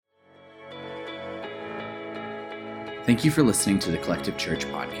Thank you for listening to the Collective Church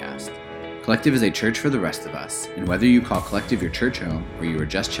podcast. Collective is a church for the rest of us, and whether you call Collective your church home or you are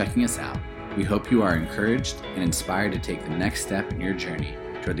just checking us out, we hope you are encouraged and inspired to take the next step in your journey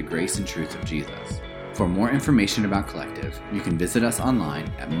toward the grace and truth of Jesus. For more information about Collective, you can visit us online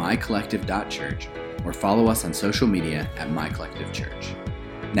at mycollective.church or follow us on social media at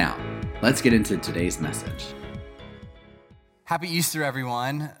mycollectivechurch. Now, let's get into today's message. Happy Easter,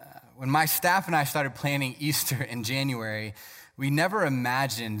 everyone. When my staff and I started planning Easter in January, we never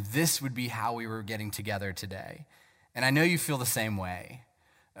imagined this would be how we were getting together today. And I know you feel the same way.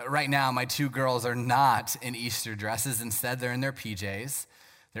 Right now, my two girls are not in Easter dresses. Instead, they're in their PJs.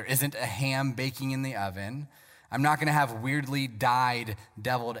 There isn't a ham baking in the oven. I'm not going to have weirdly dyed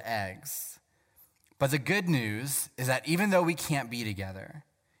deviled eggs. But the good news is that even though we can't be together,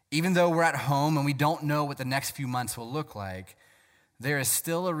 even though we're at home and we don't know what the next few months will look like, there is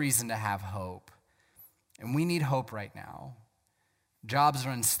still a reason to have hope. And we need hope right now. Jobs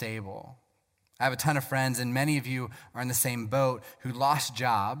are unstable. I have a ton of friends, and many of you are in the same boat, who lost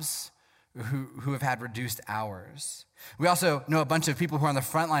jobs, who have had reduced hours. We also know a bunch of people who are on the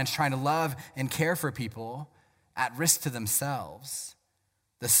front lines trying to love and care for people at risk to themselves.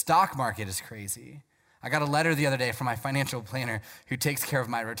 The stock market is crazy. I got a letter the other day from my financial planner who takes care of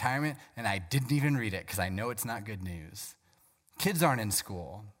my retirement, and I didn't even read it because I know it's not good news. Kids aren't in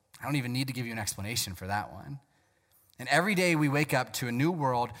school. I don't even need to give you an explanation for that one. And every day we wake up to a new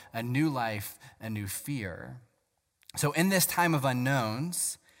world, a new life, a new fear. So in this time of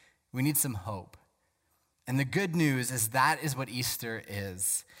unknowns, we need some hope. And the good news is that is what Easter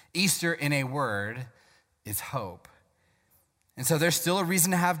is. Easter, in a word, is hope. And so there's still a reason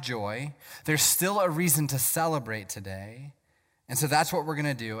to have joy. There's still a reason to celebrate today. And so that's what we're going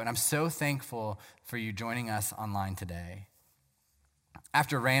to do. And I'm so thankful for you joining us online today.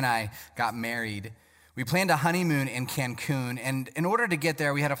 After Ray and I got married, we planned a honeymoon in Cancun. And in order to get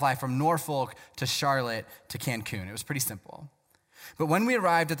there, we had to fly from Norfolk to Charlotte to Cancun. It was pretty simple. But when we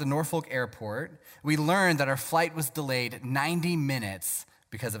arrived at the Norfolk airport, we learned that our flight was delayed 90 minutes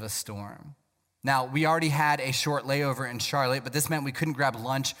because of a storm. Now, we already had a short layover in Charlotte, but this meant we couldn't grab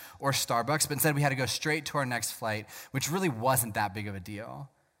lunch or Starbucks, but instead we had to go straight to our next flight, which really wasn't that big of a deal.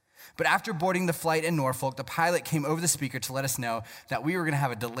 But after boarding the flight in Norfolk, the pilot came over the speaker to let us know that we were going to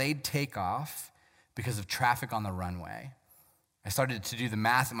have a delayed takeoff because of traffic on the runway. I started to do the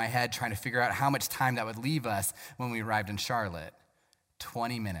math in my head, trying to figure out how much time that would leave us when we arrived in Charlotte.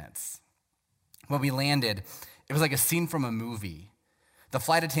 20 minutes. When we landed, it was like a scene from a movie. The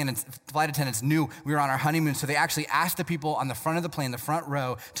flight attendants knew we were on our honeymoon, so they actually asked the people on the front of the plane, the front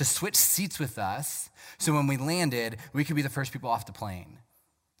row, to switch seats with us, so when we landed, we could be the first people off the plane.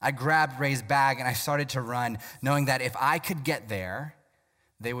 I grabbed Ray's bag and I started to run, knowing that if I could get there,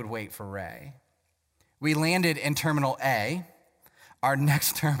 they would wait for Ray. We landed in Terminal A. Our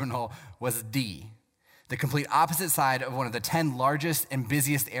next terminal was D, the complete opposite side of one of the 10 largest and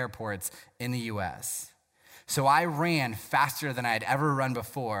busiest airports in the U.S. So I ran faster than I had ever run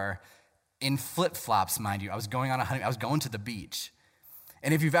before, in flip-flops, mind you. I was going on a honeymoon. I was going to the beach.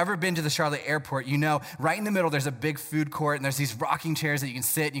 And if you've ever been to the Charlotte airport, you know right in the middle there's a big food court and there's these rocking chairs that you can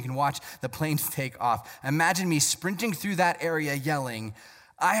sit and you can watch the planes take off. Imagine me sprinting through that area yelling,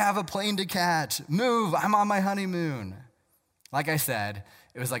 "I have a plane to catch. Move, I'm on my honeymoon." Like I said,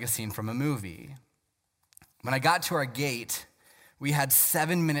 it was like a scene from a movie. When I got to our gate, we had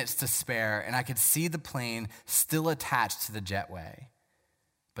 7 minutes to spare and I could see the plane still attached to the jetway.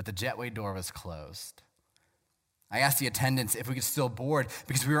 But the jetway door was closed. I asked the attendants if we could still board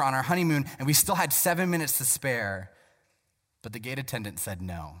because we were on our honeymoon and we still had 7 minutes to spare. But the gate attendant said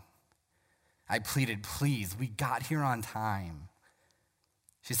no. I pleaded, "Please, we got here on time."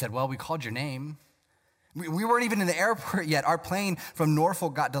 She said, "Well, we called your name. We weren't even in the airport yet. Our plane from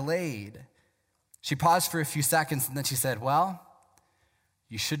Norfolk got delayed." She paused for a few seconds and then she said, "Well,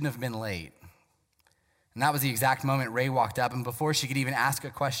 you shouldn't have been late." And that was the exact moment Ray walked up, and before she could even ask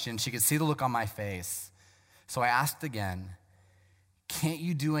a question, she could see the look on my face. So I asked again, "Can't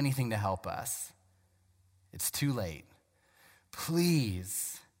you do anything to help us? It's too late.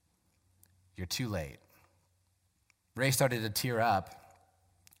 Please." "You're too late." Ray started to tear up.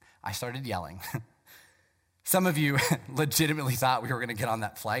 I started yelling. Some of you legitimately thought we were going to get on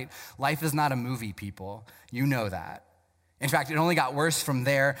that flight. Life is not a movie, people. You know that. In fact, it only got worse from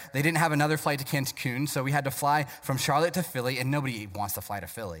there. They didn't have another flight to Cancun, so we had to fly from Charlotte to Philly, and nobody wants to fly to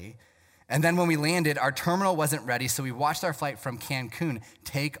Philly. And then when we landed, our terminal wasn't ready, so we watched our flight from Cancun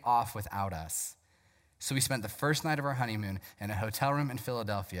take off without us. So we spent the first night of our honeymoon in a hotel room in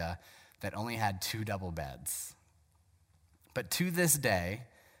Philadelphia that only had 2 double beds. But to this day,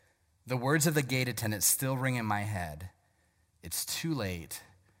 The words of the gate attendant still ring in my head. It's too late.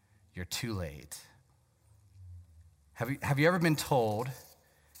 You're too late. Have you ever been told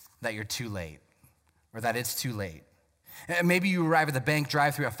that you're too late or that it's too late? Maybe you arrive at the bank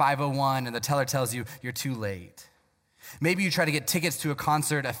drive-thru at 5:01 and the teller tells you you're too late. Maybe you try to get tickets to a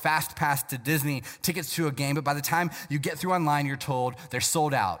concert, a fast pass to Disney, tickets to a game, but by the time you get through online, you're told they're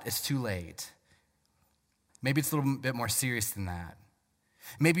sold out. It's too late. Maybe it's a little bit more serious than that.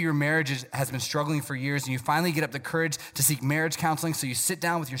 Maybe your marriage has been struggling for years and you finally get up the courage to seek marriage counseling, so you sit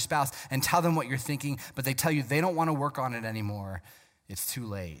down with your spouse and tell them what you're thinking, but they tell you they don't want to work on it anymore. It's too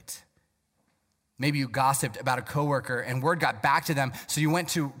late. Maybe you gossiped about a coworker and word got back to them, so you went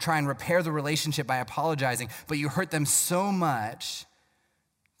to try and repair the relationship by apologizing, but you hurt them so much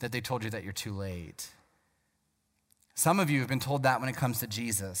that they told you that you're too late. Some of you have been told that when it comes to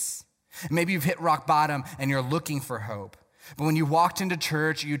Jesus. Maybe you've hit rock bottom and you're looking for hope. But when you walked into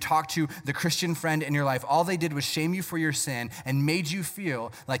church, you talked to the Christian friend in your life, all they did was shame you for your sin and made you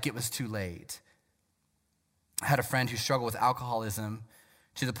feel like it was too late. I had a friend who struggled with alcoholism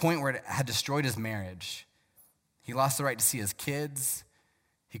to the point where it had destroyed his marriage. He lost the right to see his kids.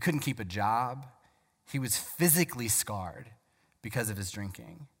 He couldn't keep a job. He was physically scarred because of his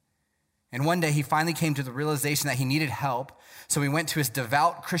drinking. And one day he finally came to the realization that he needed help, so he went to his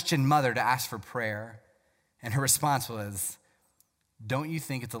devout Christian mother to ask for prayer. And her response was, "Don't you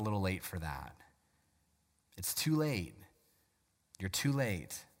think it's a little late for that? It's too late. You're too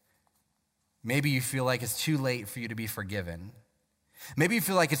late." Maybe you feel like it's too late for you to be forgiven. Maybe you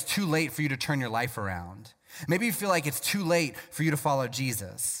feel like it's too late for you to turn your life around. Maybe you feel like it's too late for you to follow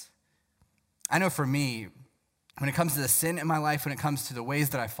Jesus. I know for me, when it comes to the sin in my life, when it comes to the ways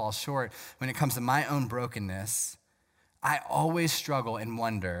that I fall short, when it comes to my own brokenness, I always struggle and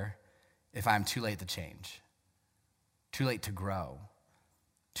wonder if I'm too late to change. Too late to grow,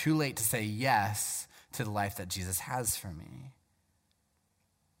 too late to say yes to the life that Jesus has for me.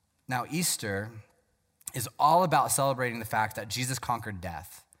 Now, Easter is all about celebrating the fact that Jesus conquered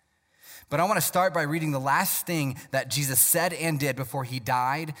death. But I want to start by reading the last thing that Jesus said and did before he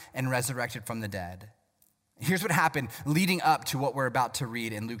died and resurrected from the dead. Here's what happened leading up to what we're about to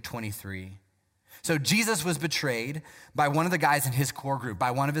read in Luke 23. So Jesus was betrayed by one of the guys in his core group,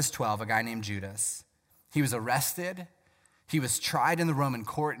 by one of his 12, a guy named Judas. He was arrested. He was tried in the Roman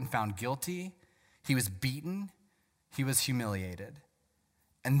court and found guilty. He was beaten. He was humiliated.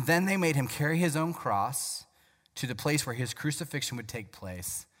 And then they made him carry his own cross to the place where his crucifixion would take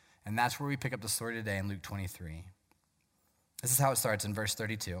place. And that's where we pick up the story today in Luke 23. This is how it starts in verse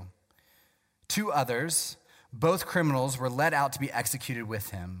 32. 2 others, both criminals, were led out to be executed with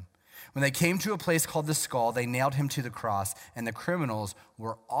him. When they came to a place called the Skull, they nailed him to the cross, and the criminals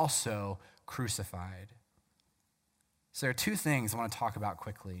were also crucified. So there are 2 things I want to talk about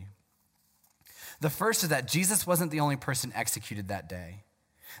quickly. The first is that Jesus wasn't the only person executed that day.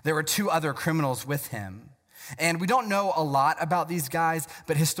 There were 2 other criminals with him. And we don't know a lot about these guys,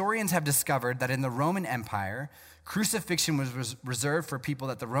 but historians have discovered that in the Roman Empire, crucifixion was reserved for people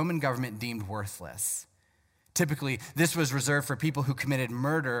that the Roman government deemed worthless. Typically, this was reserved for people who committed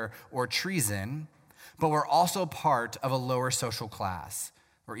murder or treason, but were also part of a lower social class,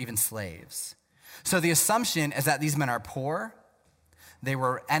 or even slaves. So the assumption is that these men are poor, they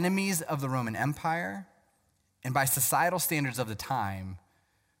were enemies of the Roman Empire, and by societal standards of the time,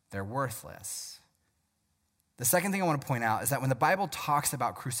 they're worthless. The second thing I want to point out is that when the Bible talks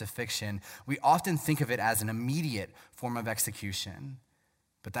about crucifixion, we often think of it as an immediate form of execution,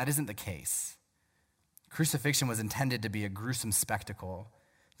 but that isn't the case. Crucifixion was intended to be a gruesome spectacle,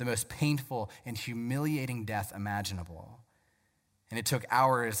 the most painful and humiliating death imaginable. And it took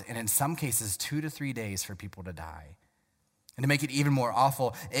hours, and in some cases, 2 to 3 days for people to die. And to make it even more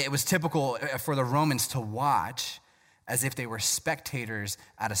awful, it was typical for the Romans to watch as if they were spectators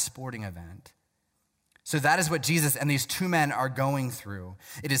at a sporting event. So that is what Jesus and these 2 men are going through.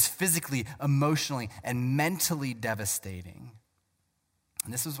 It is physically, emotionally, and mentally devastating.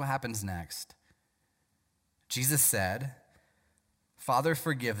 And this is what happens next. Jesus said, "Father,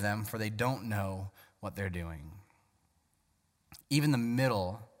 forgive them, for they don't know what they're doing." Even in the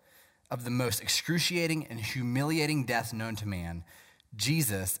middle of the most excruciating and humiliating death known to man,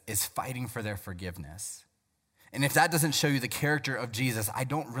 Jesus is fighting for their forgiveness. And if that doesn't show you the character of Jesus, I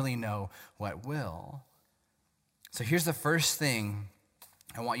don't really know what will. So here's the first thing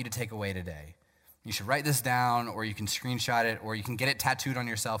I want you to take away today. You should write this down, or you can screenshot it, or you can get it tattooed on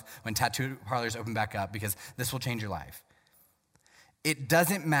yourself when tattoo parlors open back up, because this will change your life. It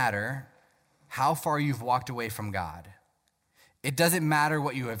doesn't matter how far you've walked away from God. It doesn't matter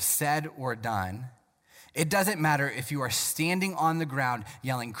what you have said or done. It doesn't matter if you are standing on the ground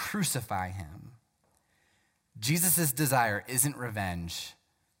yelling, "Crucify him." Jesus' desire isn't revenge,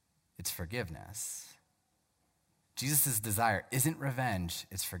 it's forgiveness. Jesus' desire isn't revenge,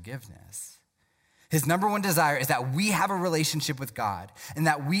 it's forgiveness. His number one desire is that we have a relationship with God and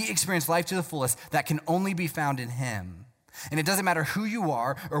that we experience life to the fullest that can only be found in him. And it doesn't matter who you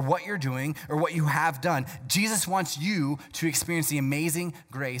are or what you're doing or what you have done. Jesus wants you to experience the amazing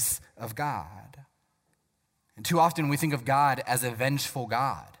grace of God. And too often we think of God as a vengeful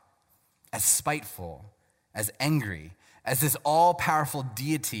God, as spiteful, as angry, as this all-powerful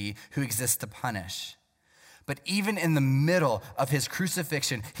deity who exists to punish. But even in the middle of his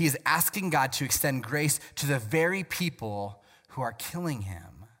crucifixion, he is asking God to extend grace to the very people who are killing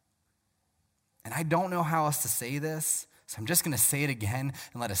him. And I don't know how else to say this, so I'm just going to say it again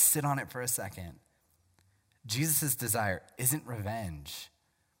and let us sit on it for a second. Jesus' desire isn't revenge,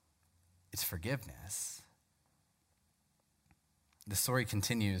 it's forgiveness. The story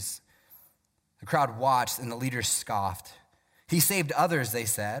continues. The crowd watched and the leaders scoffed. "He saved others," they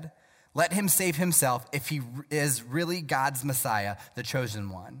said. "Let him save himself if he is really God's Messiah, the chosen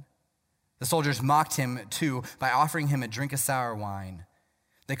one." The soldiers mocked him too by offering him a drink of sour wine.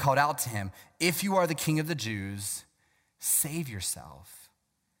 They called out to him, "If you are the king of the Jews, save yourself."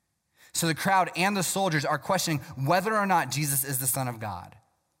 So the crowd and the soldiers are questioning whether or not Jesus is the Son of God.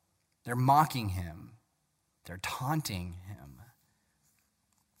 They're mocking him. They're taunting him.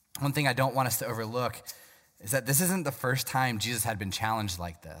 One thing I don't want us to overlook is that this isn't the first time Jesus had been challenged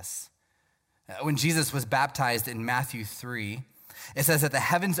like this. When Jesus was baptized in Matthew 3, it says that the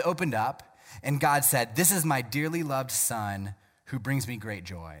heavens opened up and God said, "This is my dearly loved son who brings me great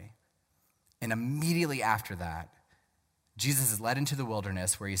joy." And immediately after that, Jesus is led into the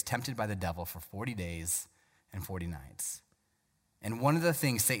wilderness where he's tempted by the devil for 40 days and 40 nights. And one of the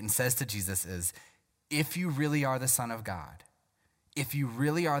things Satan says to Jesus is, if you really are the Son of God, if you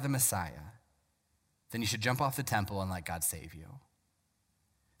really are the Messiah, then you should jump off the temple and let God save you.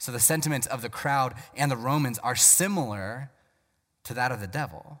 So the sentiments of the crowd and the Romans are similar to that of the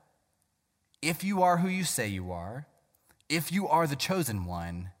devil. If you are who you say you are, if you are the chosen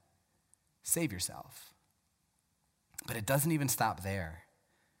one, save yourself. But it doesn't even stop there.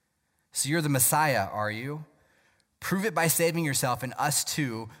 So you're the Messiah, are you? Prove it by saving yourself and us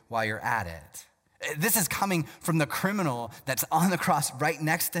too while you're at it. This is coming from the criminal that's on the cross right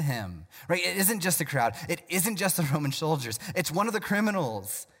next to him, right? It isn't just the crowd. It isn't just the Roman soldiers. It's one of the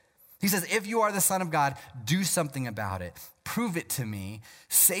criminals. He says, if you are the Son of God, do something about it. Prove it to me.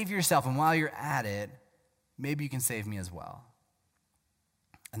 Save yourself. And while you're at it, maybe you can save me as well.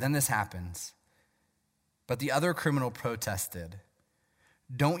 And then this happens. But the other criminal protested,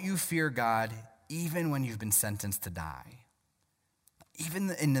 "Don't you fear God even when you've been sentenced to die?"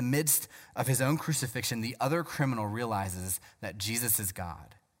 Even in the midst of his own crucifixion, the other criminal realizes that Jesus is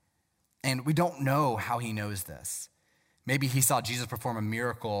God. And we don't know how he knows this. Maybe he saw Jesus perform a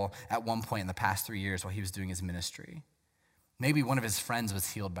miracle at one point in the past 3 years while he was doing his ministry. Maybe one of his friends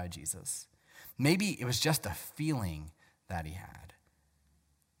was healed by Jesus. Maybe it was just a feeling that he had.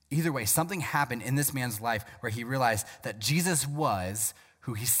 Either way, something happened in this man's life where he realized that Jesus was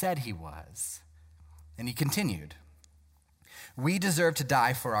who he said he was. And he continued, "We deserve to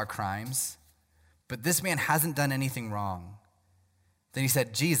die for our crimes, but this man hasn't done anything wrong." Then he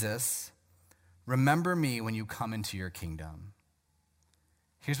said, "Jesus, remember me when you come into your kingdom."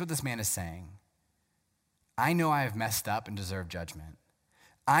 Here's what this man is saying. I know I have messed up and deserve judgment.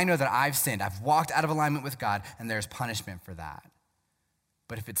 I know that I've sinned. I've walked out of alignment with God, and there's punishment for that.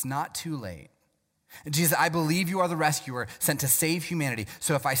 But if it's not too late, Jesus, I believe you are the rescuer sent to save humanity.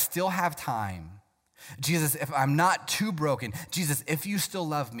 So if I still have time, Jesus, if I'm not too broken, Jesus, if you still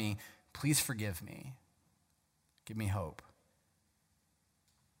love me, please forgive me. Give me hope.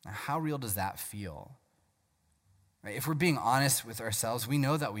 Now, how real does that feel? Right? If we're being honest with ourselves, we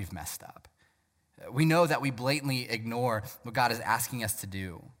know that we've messed up. We know that we blatantly ignore what God is asking us to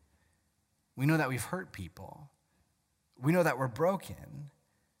do. We know that we've hurt people. We know that we're broken.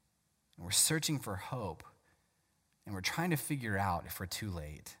 And we're searching for hope. And we're trying to figure out if we're too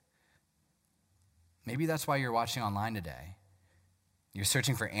late. Maybe that's why you're watching online today. You're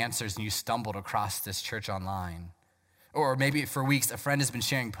searching for answers and you stumbled across this church online. Or maybe for weeks a friend has been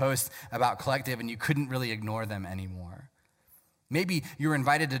sharing posts about Collective and you couldn't really ignore them anymore. Maybe you were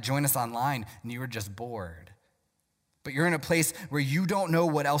invited to join us online and you were just bored. But you're in a place where you don't know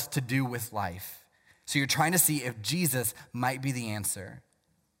what else to do with life. So you're trying to see if Jesus might be the answer.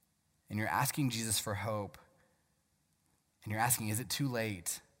 And you're asking Jesus for hope. And you're asking, is it too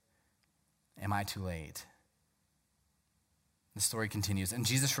late? Am I too late? The story continues. And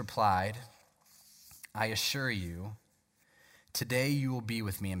Jesus replied, I assure you, today you will be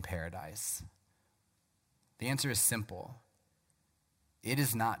with me in paradise. The answer is simple. It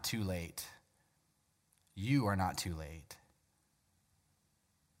is not too late. You are not too late.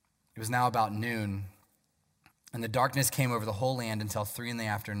 It was now about noon, and the darkness came over the whole land until 3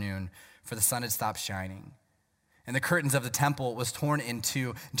 p.m, for the sun had stopped shining. And the curtains of the temple was torn in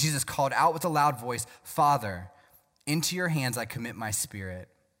two. Jesus called out with a loud voice, "Father, into your hands I commit my spirit."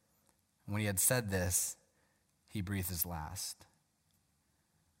 And when he had said this, he breathed his last.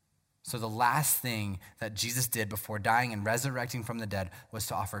 So the last thing that Jesus did before dying and resurrecting from the dead was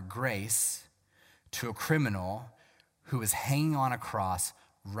to offer grace to a criminal who was hanging on a cross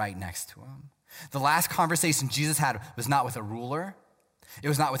right next to him. The last conversation Jesus had was not with a ruler. It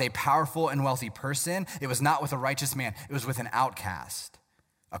was not with a powerful and wealthy person. It was not with a righteous man. It was with an outcast,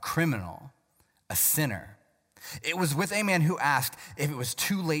 a criminal, a sinner. It was with a man who asked if it was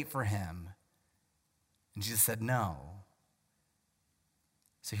too late for him. And Jesus said no.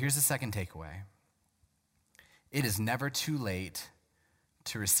 So here's the second takeaway. It is never too late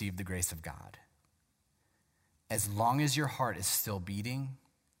to receive the grace of God. As long as your heart is still beating,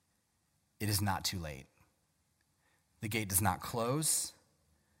 it is not too late. The gate does not close.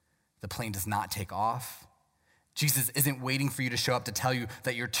 The plane does not take off. Jesus isn't waiting for you to show up to tell you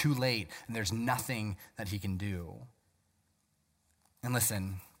that you're too late and there's nothing that he can do. And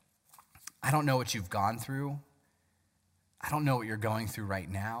listen, I don't know what you've gone through. I don't know what you're going through right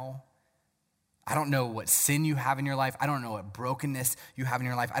now. I don't know what sin you have in your life. I don't know what brokenness you have in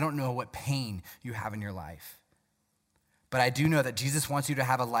your life. I don't know what pain you have in your life. But I do know that Jesus wants you to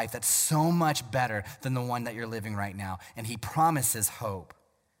have a life that's so much better than the one that you're living right now. And he promises hope.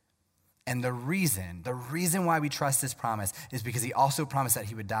 And the reason why we trust this promise is because he also promised that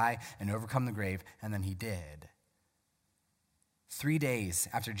he would die and overcome the grave, and then he did. 3 days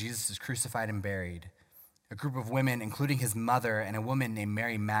after Jesus was crucified and buried, a group of women, including his mother and a woman named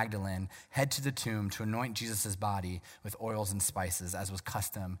Mary Magdalene, head to the tomb to anoint Jesus' body with oils and spices, as was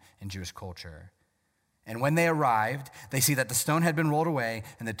custom in Jewish culture. And when they arrived, they see that the stone had been rolled away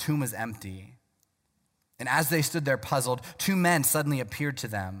and the tomb was empty. And as they stood there puzzled, 2 men suddenly appeared to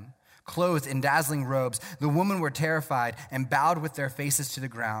them, clothed in dazzling robes. The women were terrified and bowed with their faces to the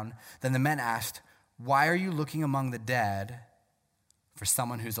ground. Then the men asked, "Why are you looking among the dead for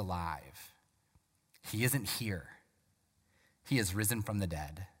someone who's alive? He isn't here. He has risen from the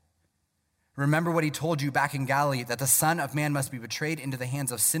dead. Remember what he told you back in Galilee, that the Son of Man must be betrayed into the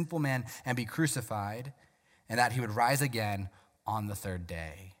hands of sinful men and be crucified, and that he would rise again on the 3rd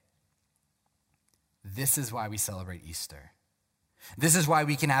day." This is why we celebrate Easter. This is why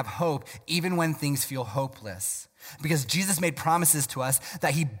we can have hope even when things feel hopeless. Because Jesus made promises to us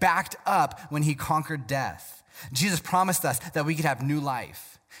that he backed up when he conquered death. Jesus promised us that we could have new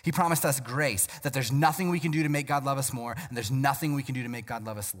life. He promised us grace, that there's nothing we can do to make God love us more, and there's nothing we can do to make God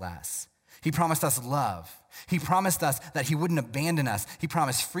love us less. He promised us love. He promised us that he wouldn't abandon us. He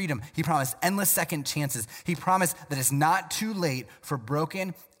promised freedom. He promised endless second chances. He promised that it's not too late for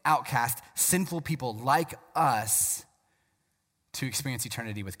broken, outcast, sinful people like us to experience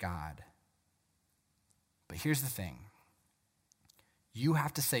eternity with God. But here's the thing. You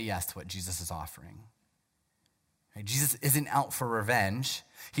have to say yes to what Jesus is offering. Right? Jesus isn't out for revenge.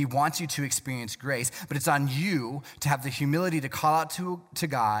 He wants you to experience grace, but it's on you to have the humility to call out to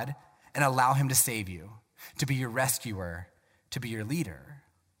God and allow him to save you, to be your rescuer, to be your leader.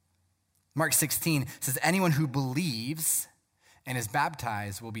 Mark 16 says, anyone who believes and is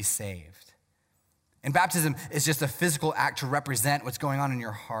baptized will be saved. And baptism is just a physical act to represent what's going on in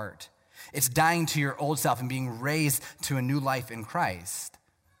your heart. It's dying to your old self and being raised to a new life in Christ.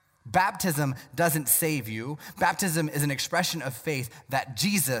 Baptism doesn't save you. Baptism is an expression of faith that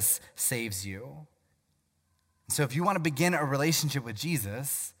Jesus saves you. So if you want to begin a relationship with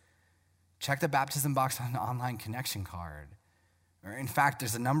Jesus, check the baptism box on the online connection card. Or in fact,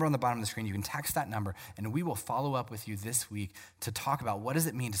 there's a number on the bottom of the screen. You can text that number, and we will follow up with you this week to talk about what does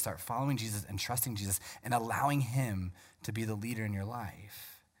it mean to start following Jesus and trusting Jesus and allowing him to be the leader in your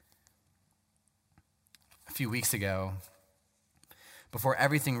life. A few weeks ago, before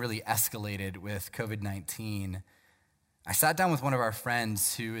everything really escalated with COVID-19, I sat down with one of our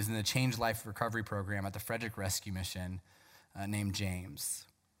friends who is in the Change Life Recovery Program at the Frederick Rescue Mission, named James.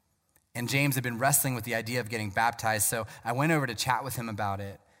 And James had been wrestling with the idea of getting baptized, so I went over to chat with him about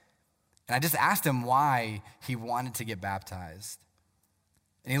it. And I just asked him why he wanted to get baptized.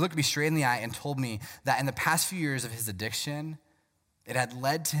 And he looked me straight in the eye and told me that in the past few years of his addiction, it had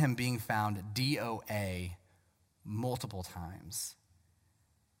led to him being found DOA multiple times.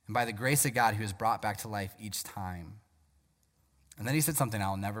 And by the grace of God, he was brought back to life each time. And then he said something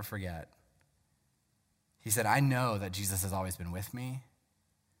I'll never forget. He said, I know that Jesus has always been with me,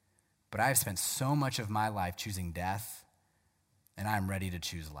 but I have spent so much of my life choosing death, and I'm ready to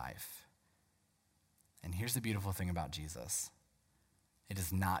choose life. And here's the beautiful thing about Jesus. It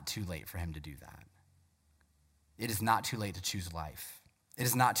is not too late for him to do that. It is not too late to choose life. It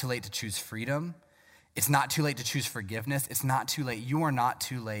is not too late to choose freedom. It's not too late to choose forgiveness. It's not too late. You are not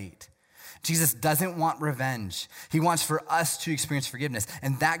too late. Jesus doesn't want revenge. He wants for us to experience forgiveness,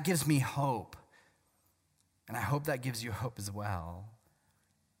 and that gives me hope. And I hope that gives you hope as well.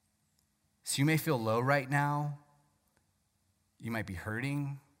 So you may feel low right now. You might be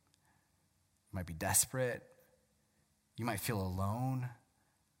hurting. You might be desperate. You might feel alone.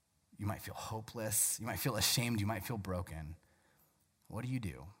 You might feel hopeless. You might feel ashamed. You might feel broken. What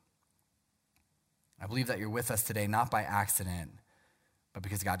do? I believe that you're with us today, not by accident, but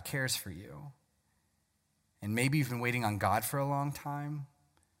because God cares for you. And maybe you've been waiting on God for a long time.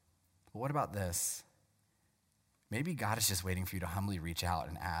 But what about this? Maybe God is just waiting for you to humbly reach out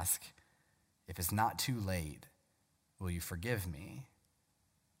and ask, if it's not too late, will you forgive me?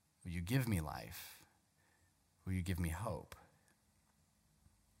 Will you give me life? Will you give me hope?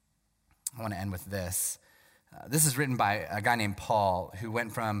 I want to end with this. This is written by a guy named Paul, who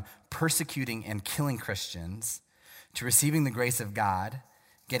went from persecuting and killing Christians to receiving the grace of God,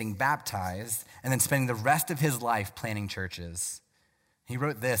 getting baptized, and then spending the rest of his life planting churches. He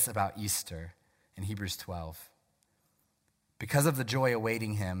wrote this about Easter in Hebrews 12. Because of the joy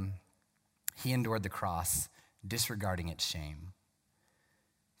awaiting him, he endured the cross, disregarding its shame.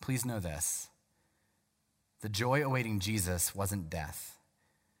 Please know this. The joy awaiting Jesus wasn't death.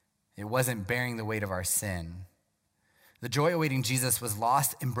 It wasn't bearing the weight of our sin. The joy awaiting Jesus was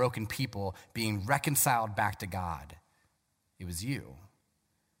lost and broken people being reconciled back to God. It was you.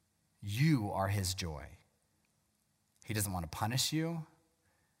 You are his joy. He doesn't want to punish you.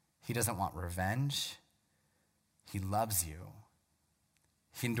 He doesn't want revenge. He loves you.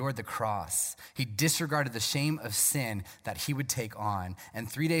 He endured the cross. He disregarded the shame of sin that he would take on. And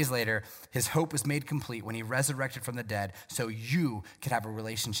 3 days later, his hope was made complete when he resurrected from the dead so you could have a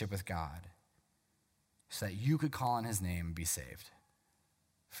relationship with God, so that you could call on his name and be saved,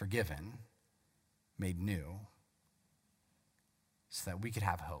 forgiven, made new, so that we could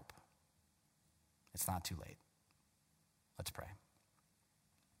have hope. It's not too late. Let's pray.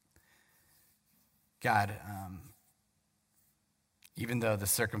 God, even though the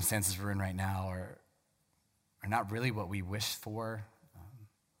circumstances we're in right now are not really what we wished for,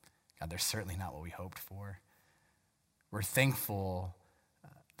 God, they're certainly not what we hoped for. We're thankful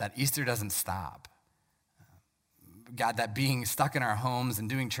that Easter doesn't stop. God, that being stuck in our homes and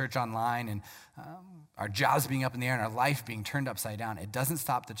doing church online and our jobs being up in the air and our life being turned upside down, it doesn't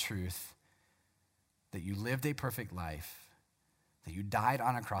stop the truth that you lived a perfect life, that you died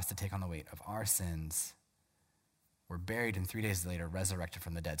on a cross to take on the weight of our sins, were buried, and 3 days later resurrected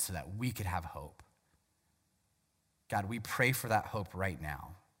from the dead so that we could have hope. God, we pray for that hope right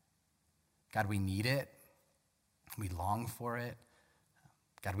now. God, we need it. We long for it.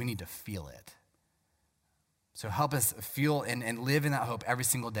 God, we need to feel it. So help us feel and live in that hope every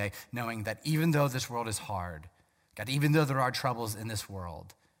single day, knowing that even though this world is hard, God, even though there are troubles in this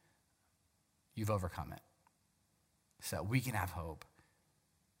world, you've overcome it so that we can have hope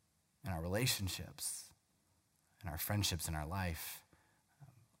in our relationships, in our friendships, in our life.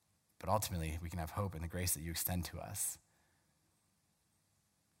 But ultimately, we can have hope in the grace that you extend to us.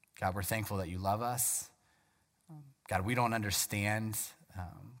 God, we're thankful that you love us. God, we don't understand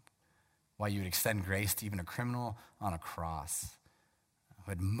why you would extend grace to even a criminal on a cross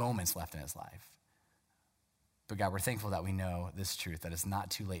who had moments left in his life. But God, we're thankful that we know this truth, that it's not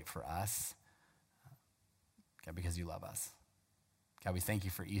too late for us, God, because you love us. God, we thank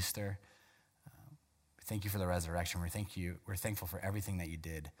you for Easter. We thank you for the resurrection. We're thankful for everything that you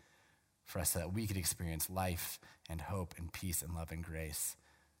did for us so that we could experience life and hope and peace and love and grace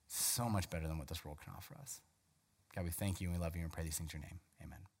so much better than what this world can offer us. God, we thank you and we love you and pray these things in your name. Amen.